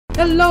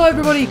Hello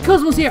everybody,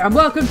 Cosmos here, and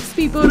welcome to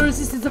Speedboaters.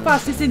 This is the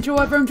fastest intro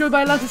ever. I'm joined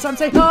by atlantisam.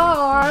 Say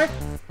hi!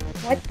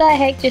 What the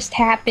heck just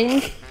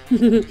happened?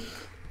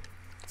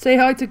 Say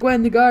hi to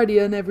Gwen the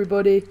Guardian,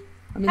 everybody.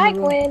 Hi,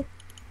 Gwen.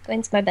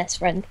 Gwen's my best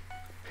friend.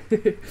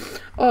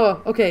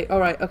 Oh, okay,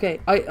 alright, okay.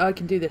 I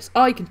can do this.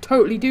 I can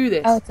totally do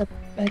this. Oh,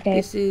 okay.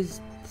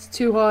 It's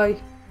too high.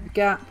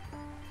 Gap.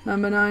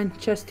 Number 9.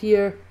 Chest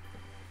here.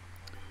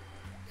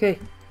 Okay.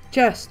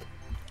 Chest.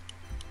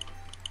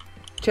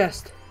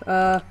 Chest.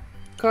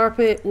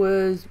 Carpet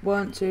was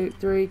 1, 2,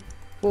 3,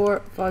 4,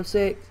 5,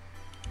 6,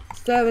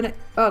 7, 8.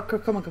 Oh,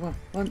 come on.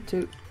 1,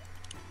 2,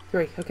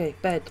 3. Okay,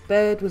 bed.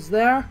 Bed was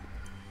there.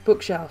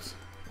 Bookshelves.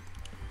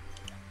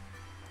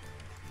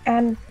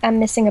 I'm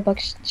missing a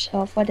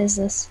bookshelf. What is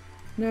this?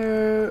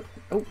 No.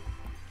 Oh,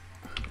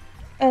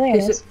 there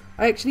it is.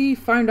 I actually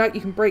found out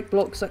you can break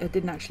blocks. I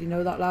didn't actually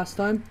know that last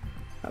time.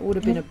 That would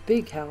have been a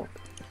big help.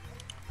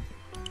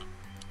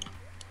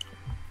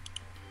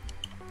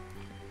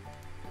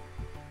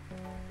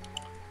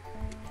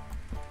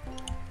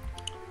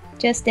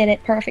 Just did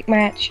it. Perfect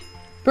match.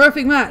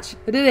 Perfect match.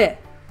 I did it.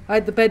 I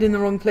had the bed in the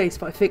wrong place,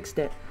 but I fixed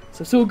it.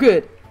 So it's all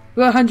good.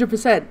 We're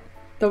 100%.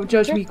 Don't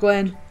judge me,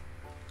 Gwen.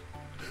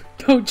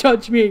 Don't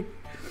judge me.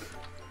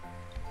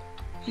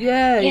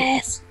 Yay.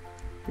 Yes.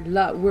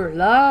 We're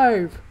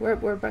live.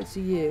 Whereabouts are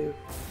you?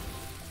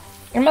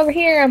 I'm over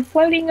here. I'm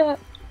floating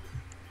up.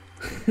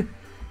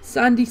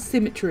 Sandy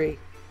Symmetry.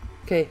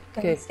 Okay.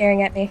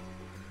 Staring at me.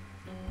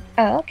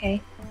 Oh,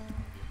 okay.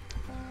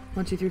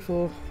 1, 2, 3,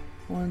 4.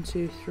 1,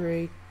 2,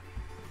 3.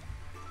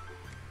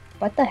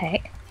 What the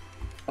heck?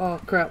 Oh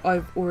crap!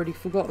 I've already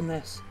forgotten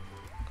this.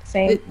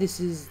 Same. This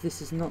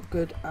is not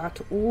good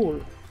at all.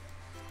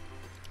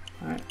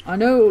 Alright, I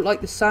know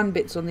like the sand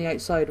bits on the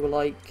outside were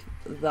like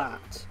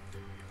that.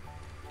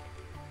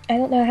 I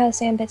don't know how the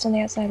sand bits on the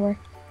outside work.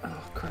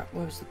 Oh crap!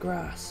 Where's the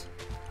grass?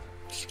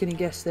 Just gonna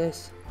guess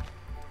this.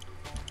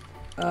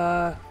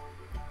 Okay,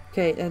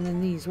 and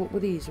then these. What were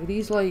these? Were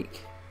these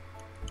like?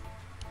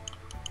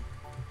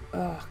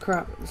 Oh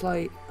crap! It was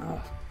like.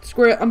 Oh,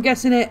 screw it! I'm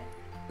guessing it.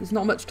 There's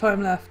not much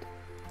time left.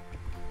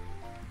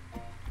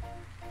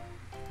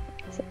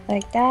 So,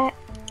 like that.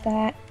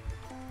 I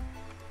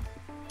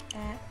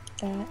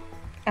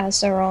was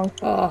so wrong.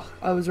 Oh,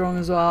 I was wrong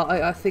as well.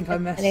 I think I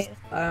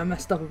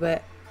messed up a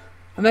bit.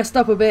 I messed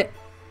up a bit.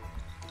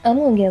 I'm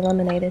gonna get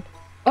eliminated.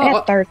 Oh, I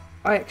got third.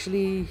 I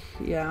actually,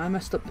 yeah, I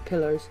messed up the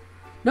pillars.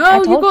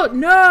 No,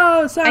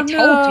 no, Sam, I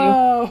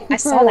told you. I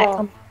saw that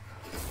come.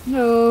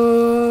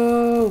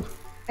 No.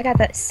 I got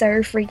that so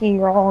freaking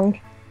wrong.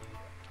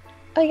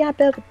 Oh, you gotta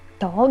build a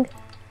dog?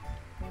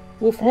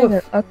 Woof That is an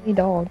woof. ugly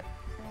dog.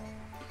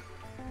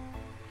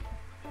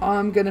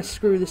 I'm gonna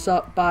screw this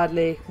up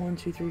badly. 1,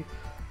 2, 3.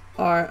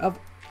 Alright,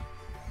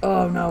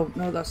 oh no,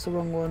 that's the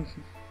wrong one.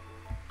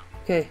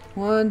 Okay,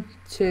 1,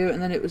 2,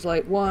 and then it was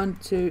like 1,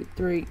 2,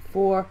 3,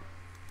 4,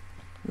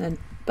 and then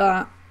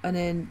that, and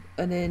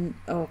then,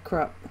 oh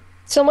crap.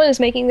 Someone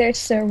is making theirs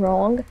so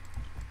wrong.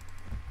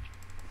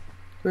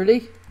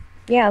 Really?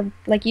 Yeah,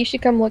 like you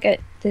should come look at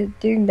the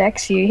dude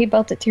next to you. He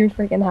built it too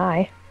freaking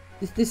high.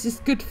 This is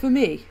good for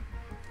me.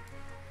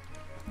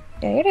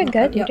 Yeah, you're doing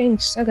good. You're doing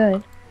so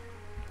good.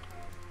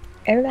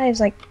 Everybody's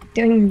like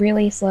doing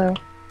really slow.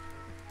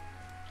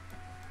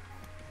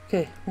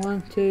 Okay,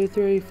 1, 2,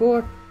 3,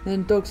 4,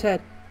 then dog's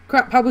head.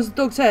 Crap, how was the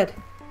dog's head?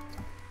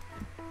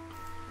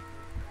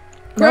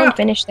 No one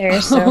finished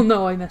theirs, so Oh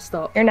no, I messed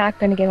up. you're not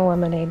gonna get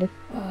eliminated.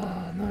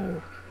 Oh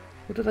no.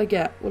 What did I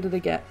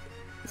get?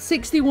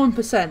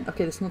 61%.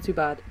 Okay, that's not too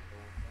bad.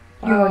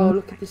 Oh,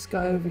 look at this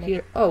guy over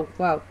here. Oh,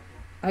 wow.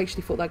 I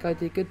actually thought that guy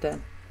did good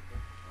then.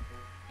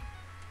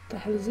 What the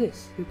hell is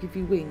this? Who give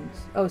you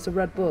wings? Oh, it's a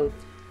Red Bull.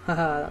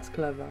 Haha, that's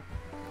clever.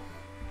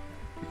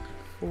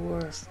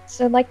 4.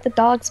 So like the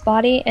dog's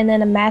body and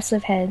then a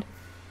massive head.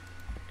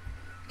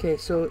 Okay,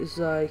 so it's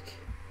like...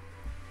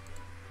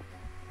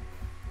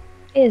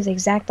 It is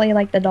exactly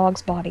like the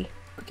dog's body.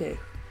 Okay.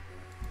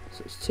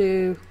 So it's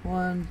 2,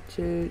 1,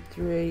 2,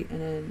 3,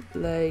 and then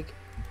leg.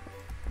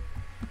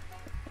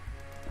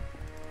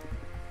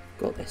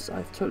 Got this.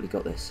 I've totally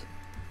got this.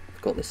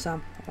 I've got this,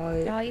 Sam. All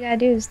you gotta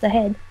do is the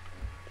head.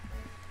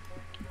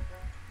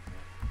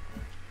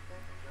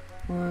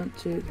 1,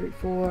 2, 3,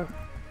 4.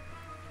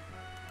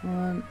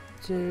 1,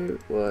 2,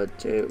 1,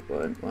 2,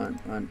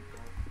 1.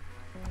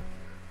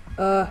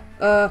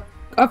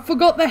 I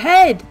forgot the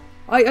head.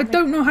 I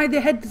don't know how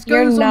the head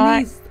goes on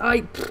these.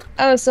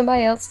 Oh,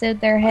 somebody else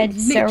did their head.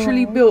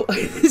 Literally built.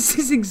 This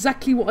is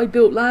exactly what I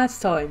built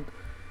last time.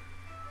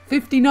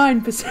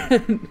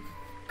 59%.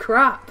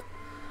 Crap.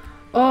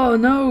 Oh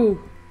no.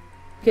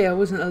 Okay, I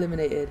wasn't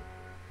eliminated.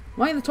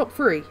 Am I in the top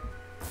 3? It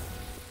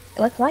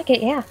looks like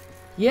it, yeah.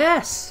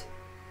 Yes.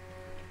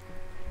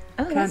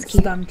 Oh, Can't that's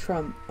cute. stand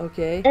Trump.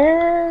 Okay.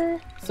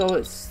 So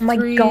it's my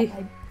 3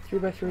 God. 3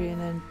 by 3,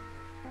 and then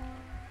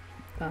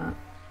that.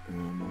 And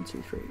then 1,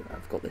 2, 3.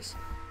 I've got this.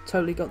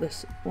 Totally got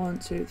this. 1,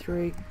 2,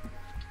 3.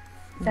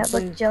 That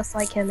looked just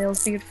like him. It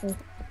was beautiful.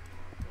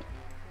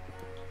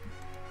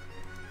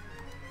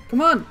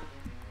 Come on.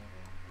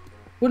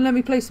 Wouldn't let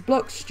me place the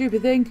block,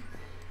 stupid thing.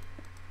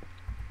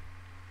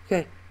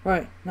 Okay,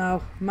 right,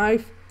 now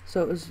mouth.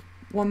 So it was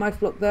one mouth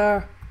block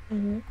there,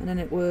 Mhm. and then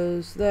it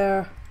was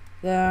there,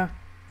 and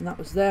that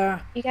was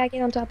there. You gotta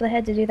get on top of the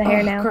head to do the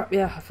hair now. Crap,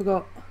 yeah, I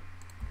forgot.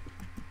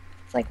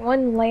 It's like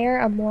one layer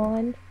of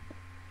blonde,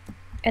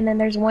 and then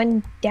there's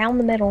one down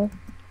the middle.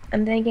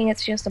 I'm thinking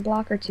it's just a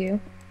block or two,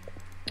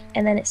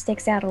 and then it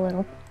sticks out a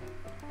little.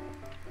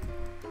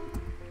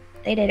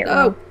 They did it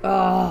wrong.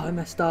 Oh, I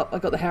messed up. I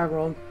got the hair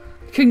wrong.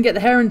 I couldn't get the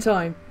hair in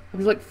time. I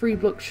was like 3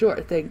 blocks short,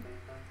 I think.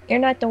 You're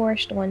not the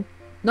worst one.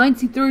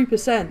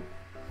 93%.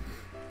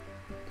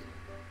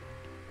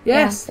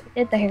 Yes. Yeah, I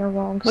did the hair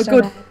wrong. My so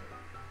God. bad.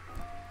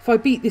 If I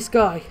beat this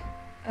guy.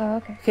 Oh,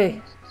 okay.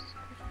 Okay.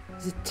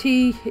 There's a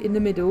T in the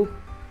middle,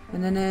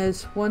 and then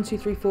there's 1, 2,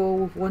 3,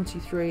 4, 1, 2,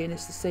 3, and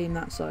it's the same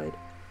that side.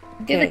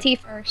 Do the T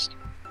first.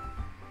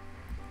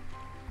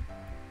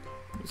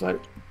 It's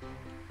like,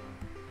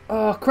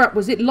 oh crap!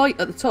 Was it light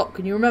at the top?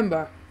 Can you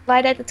remember?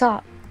 Light at the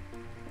top.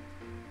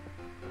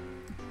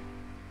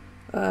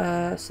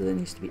 So there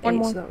needs to be One 8.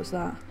 more. So that was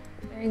that.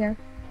 There you go.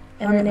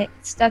 And then it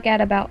stuck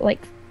out about like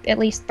at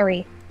least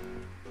 3.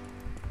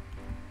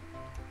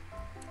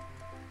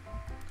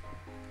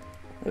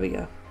 There we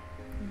go.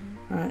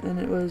 All right, then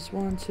it was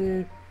 1,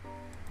 2,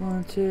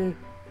 1, 2.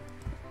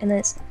 And then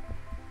it's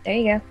there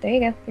you go. There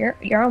you go.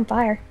 You're on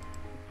fire.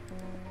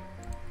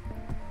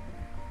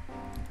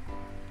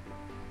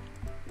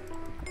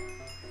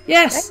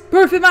 Yes,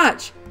 perfect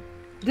match.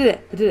 I did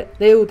it.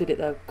 They all did it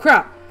though.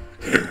 Crap.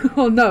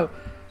 Oh no.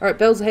 All right,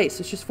 bells of hate.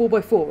 So it's just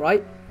 4x4,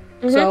 right?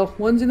 So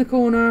one's in the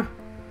corner.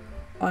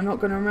 I'm not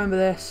going to remember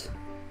this.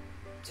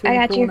 2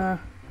 in the corner.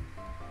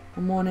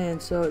 And 1 in.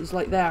 So it's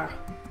like there.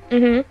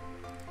 And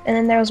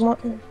then there was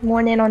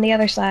one in on the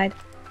other side,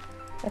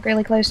 like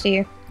really close to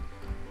you.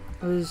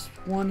 There's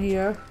 1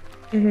 here.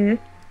 And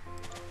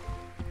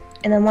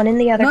then one in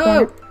the other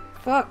corner. No!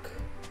 Fuck.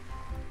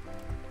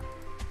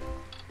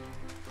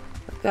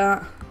 Like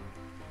that.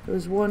 There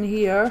was 1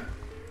 here.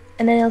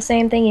 And then the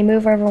same thing, you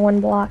move over 1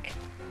 block,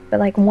 but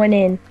like 1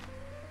 in.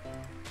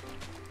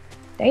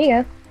 There you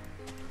go.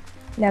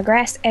 Now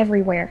grass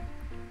everywhere.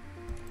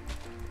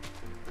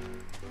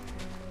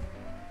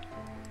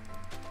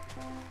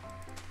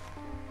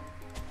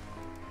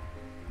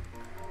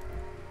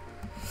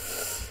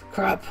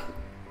 Crap.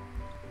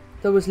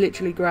 There was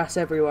literally grass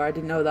everywhere. I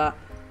didn't know that.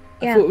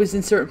 Yeah. I thought it was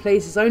in certain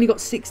places. I only got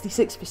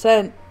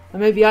 66%. I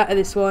may be out of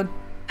this one.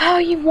 Oh,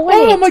 you won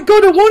it! Oh my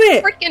God, I won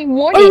it! Freaking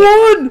won it!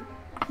 I won!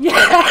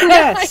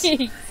 Yes!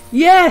 Nice.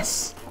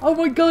 Yes! Oh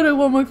my God, I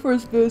won my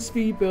first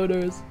speed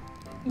builders.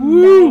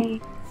 Woo!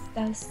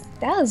 Nice.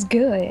 That was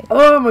good.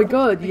 Oh my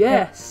God,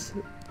 yes!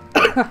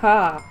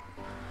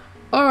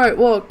 Alright,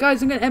 well,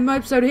 guys, I'm going to end my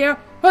episode here.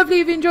 Hopefully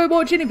you've enjoyed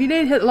watching. If you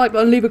did, hit the like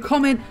button, leave a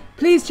comment.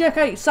 Please check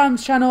out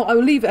Sam's channel. I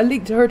will leave a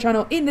link to her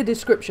channel in the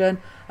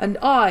description. And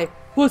I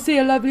will see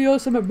you lovely,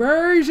 awesome,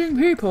 amazing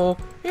people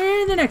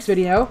in the next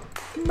video.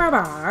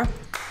 Bye-bye.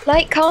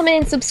 Like, comment,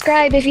 and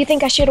subscribe if you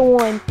think I should have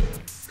won.